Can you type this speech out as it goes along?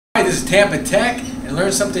This is TampaTec, and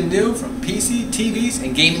learn something new from PC, TVs,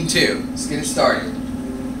 and gaming too. Let's get it started.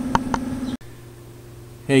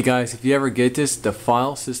 Hey guys, if you ever get this, the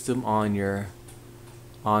file system on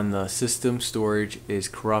the system storage is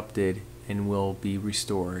corrupted and will be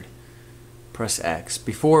restored. Press X.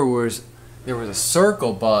 Before there was a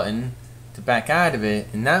circle button to back out of it,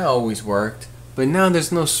 and that always worked. But now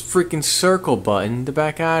there's no freaking circle button to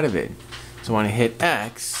back out of it. So when I hit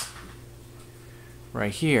X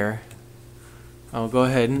right here, I'll go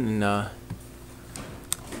ahead and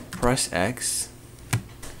press X,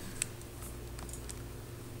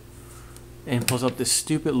 and pulls up this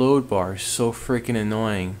stupid load bar. So freaking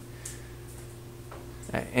annoying.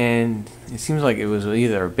 And it seems like it was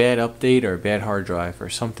either a bad update or a bad hard drive or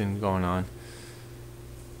something going on.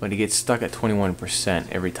 But it gets stuck at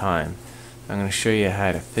 21% every time. I'm going to show you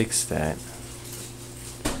how to fix that.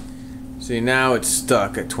 See, now it's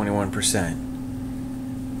stuck at 21%.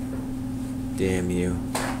 Damn you,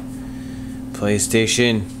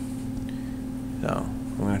 PlayStation. So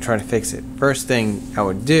I'm going to try to fix it. First thing I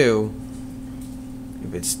would do,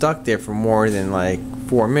 if it's stuck there for more than like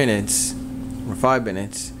 4 minutes or 5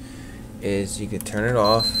 minutes, is you could turn it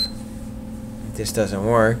off. If this doesn't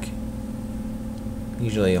work,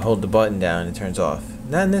 usually you hold the button down and it turns off.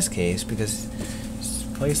 Not in this case, because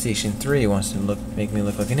PlayStation 3 wants to make me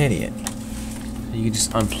look like an idiot. So you can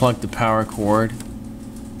just unplug the power cord,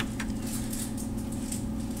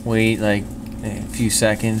 wait like a few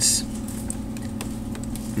seconds,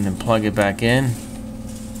 and then plug it back in.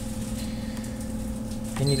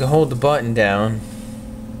 And you can hold the button down.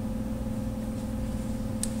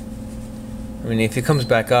 I mean, if it comes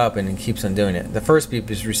back up and it keeps on doing it. The first beep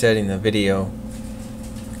is resetting the video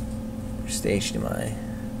HDMI.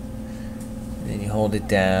 And then you hold it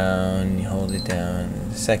down, you hold it down.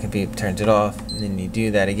 The second beep turns it off, and then you do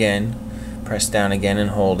that again. Press down again and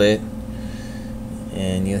hold it.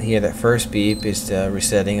 And you'll hear that first beep is the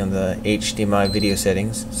resetting of the HDMI video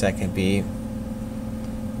settings. Second beep.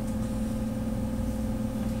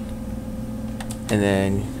 And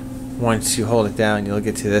then once you hold it down, you'll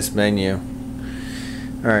get to this menu.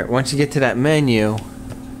 Alright, once you get to that menu,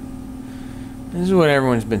 this is what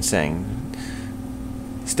everyone's been saying.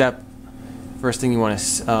 First thing you want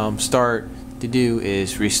to start to do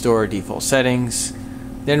is restore default settings,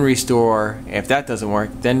 then restore, if that doesn't work,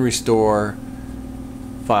 then restore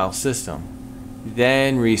file system,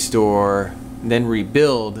 then restore, then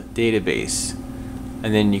rebuild database,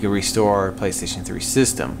 and then you can restore PlayStation 3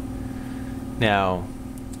 system. Now,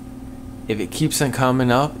 if it keeps on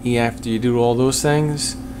coming up after you do all those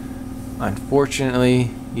things,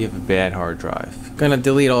 unfortunately you have a bad hard drive. Gonna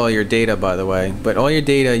delete all your data, by the way, but all your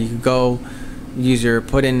data you can go use your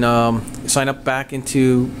sign up back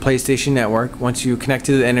into PlayStation Network. Once you connect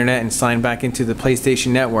to the internet and sign back into the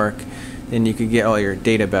PlayStation Network, then you could get all your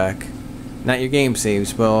data back. Not your game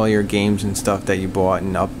saves, but all your games and stuff that you bought,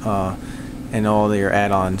 and all your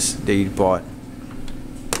add-ons that you bought.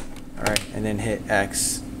 Alright, and then hit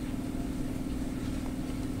X.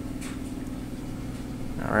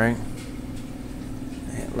 Alright.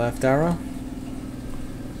 Hit left arrow.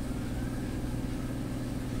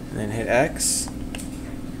 And then hit X.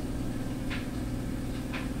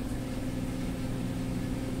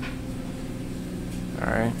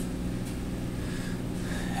 Alright.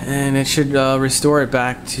 And it should restore it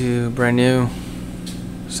back to brand new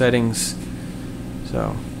settings.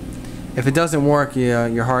 So, if it doesn't work,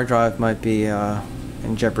 your hard drive might be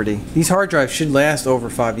in jeopardy. These hard drives should last over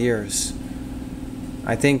 5 years.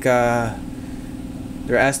 I think their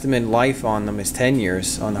estimated life on them is 10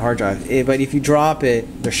 years on the hard drive. But if you drop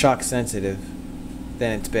it, they're shock sensitive.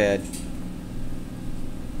 Then it's bad.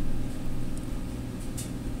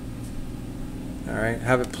 Alright,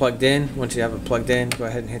 have it plugged in. Once you have it plugged in, go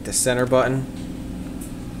ahead and hit the center button.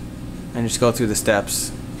 And just go through the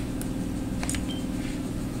steps.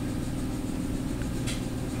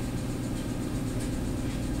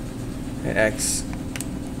 Hit X.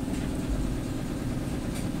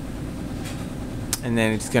 And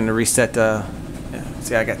then it's going to reset the,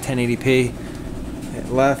 see, I got 1080p. Hit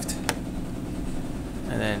left,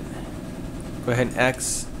 and then go ahead and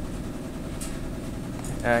X.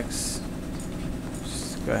 X.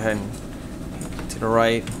 Just go ahead and to the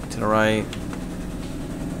right,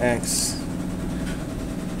 X.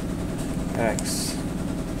 X.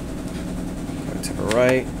 Go to the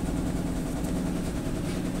right.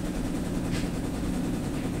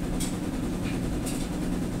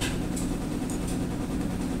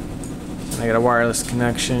 I got a wireless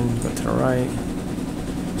connection, go to the right.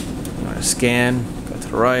 You want to scan, go to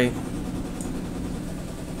the right.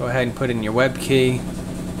 Go ahead and put in your web key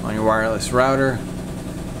on your wireless router.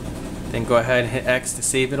 Then go ahead and hit X to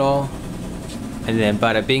save it all. And then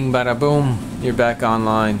bada bing bada boom, you're back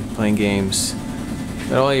online playing games.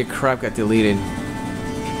 But all your crap got deleted.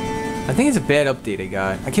 I think it's a bad update I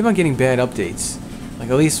got. I keep on getting bad updates. Like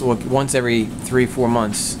at least once every 3-4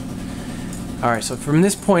 months. Alright, so from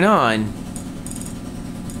this point on,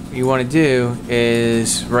 what you want to do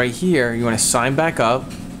is right here, you want to sign back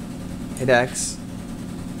up. Hit X.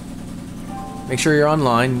 Make sure you're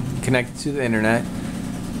online, connected to the internet.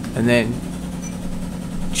 And then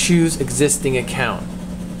choose existing account.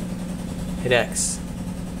 Hit X.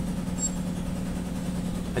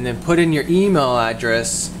 And then put in your email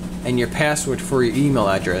address and your password for your email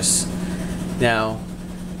address. Now,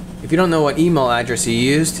 if you don't know what email address you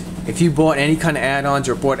used, if you bought any kind of add-ons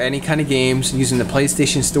or bought any kind of games using the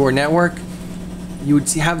PlayStation Store network, you would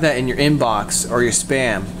have that in your inbox or your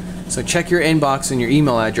spam. So check your inbox and your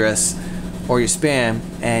email address or your spam,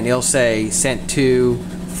 and it'll say sent to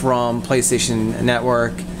from PlayStation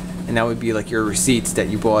Network, and that would be like your receipts that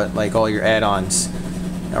you bought, like all your add-ons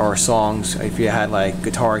or songs if you had like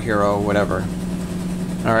Guitar Hero or whatever.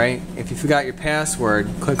 Alright, if you forgot your password,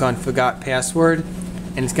 click on forgot password,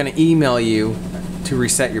 and it's going to email you to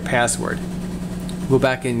reset your password. Go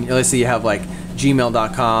back and let's say you have like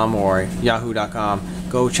gmail.com or yahoo.com,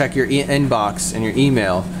 go check your inbox and your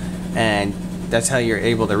email, and that's how you're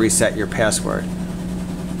able to reset your password.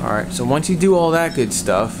 Alright, so once you do all that good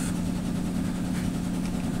stuff,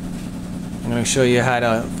 I'm going to show you how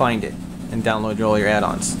to find it and download all your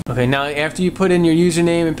add-ons. Okay, now after you put in your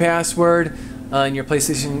username and password in your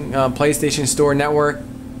PlayStation Store network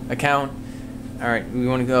account, alright, we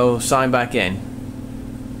want to go sign back in.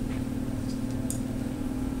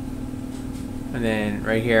 And then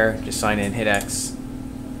right here, just sign in, hit X.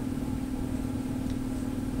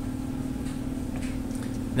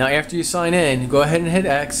 Now after you sign in, go ahead and hit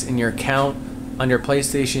X in your account under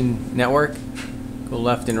PlayStation Network. Go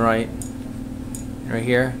left and right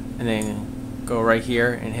here, and then go right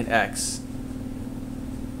here and hit X.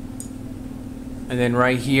 And then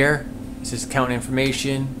right here, it says account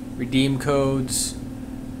information, redeem codes,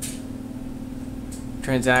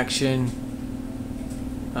 transaction,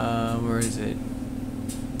 where is it?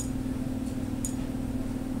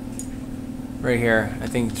 Right here, I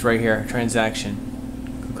think it's right here, transaction.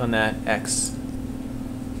 Click on that, X.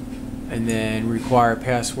 And then require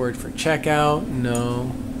password for checkout,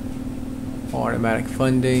 no. Automatic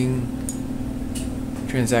funding,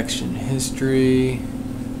 transaction history,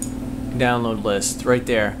 download list, right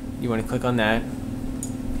there. You want to click on that,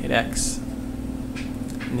 hit X.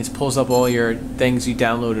 And this pulls up all your things you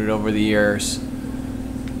downloaded over the years.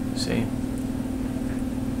 See?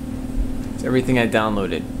 It's everything I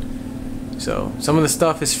downloaded. So some of the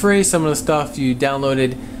stuff is free, some of the stuff you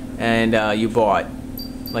downloaded and you bought.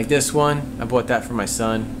 Like this one, I bought that for my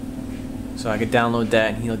son, so I could download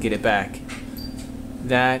that and he'll get it back.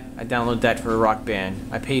 That, I download that for a Rock Band.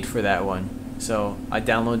 I paid for that one, so I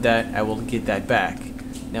download that, I will get that back.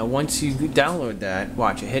 Now once you download that,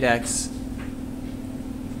 watch it, hit X.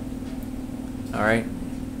 Alright,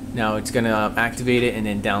 now it's gonna activate it and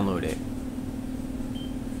then download it.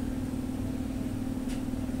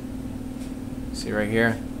 See right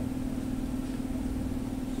here?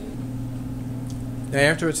 Now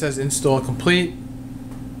after it says install complete,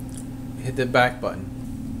 hit the back button.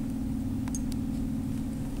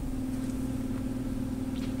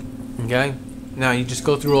 Okay? Now you just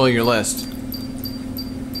go through all your list.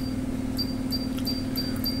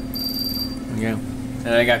 Okay? And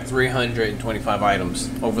I got 325 items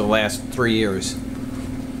over the last 3 years.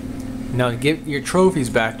 Now to get your trophies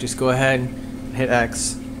back, just go ahead and hit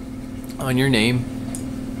X on your name,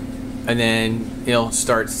 and then it'll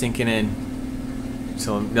start syncing in.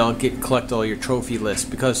 So they'll collect all your trophy lists,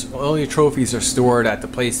 because all your trophies are stored at the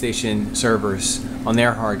PlayStation servers on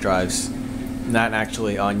their hard drives, not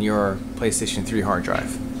actually on your PlayStation 3 hard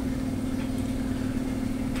drive.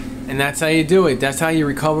 And that's how you do it. That's how you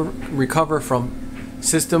recover from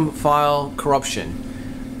system file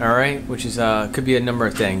corruption. All right, which is could be a number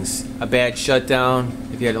of things. A bad shutdown,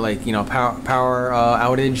 if you had like power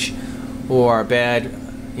outage, or a bad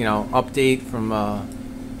update from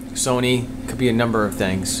Sony. Could be a number of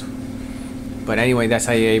things. But anyway, that's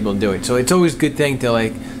how you're able to do it. So it's always a good thing to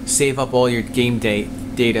like save up all your game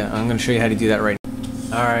data. I'm going to show you how to do that right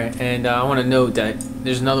now. Alright, and I want to note that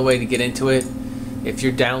there's another way to get into it. If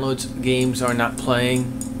your downloads games are not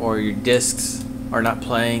playing, or your discs are not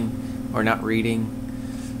playing or not reading,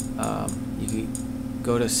 you can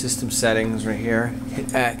go to system settings right here,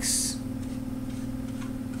 hit X,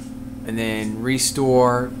 and then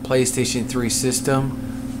restore PlayStation 3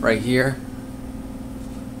 system right here.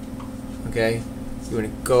 Okay, You want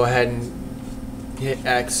to go ahead and hit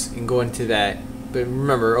X and go into that. But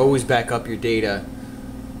remember, always back up your data.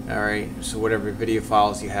 Alright, so whatever video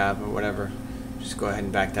files you have or whatever, just go ahead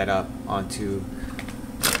and back that up onto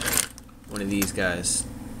one of these guys.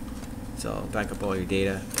 So back up all your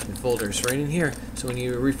data and folders right in here. So when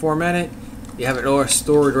you reformat it, you have it all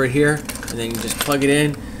stored right here, and then you just plug it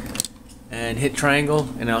in and hit triangle,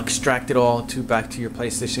 and it'll extract it all back to your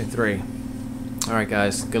PlayStation 3. Alright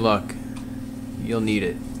guys, good luck. You'll need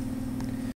it.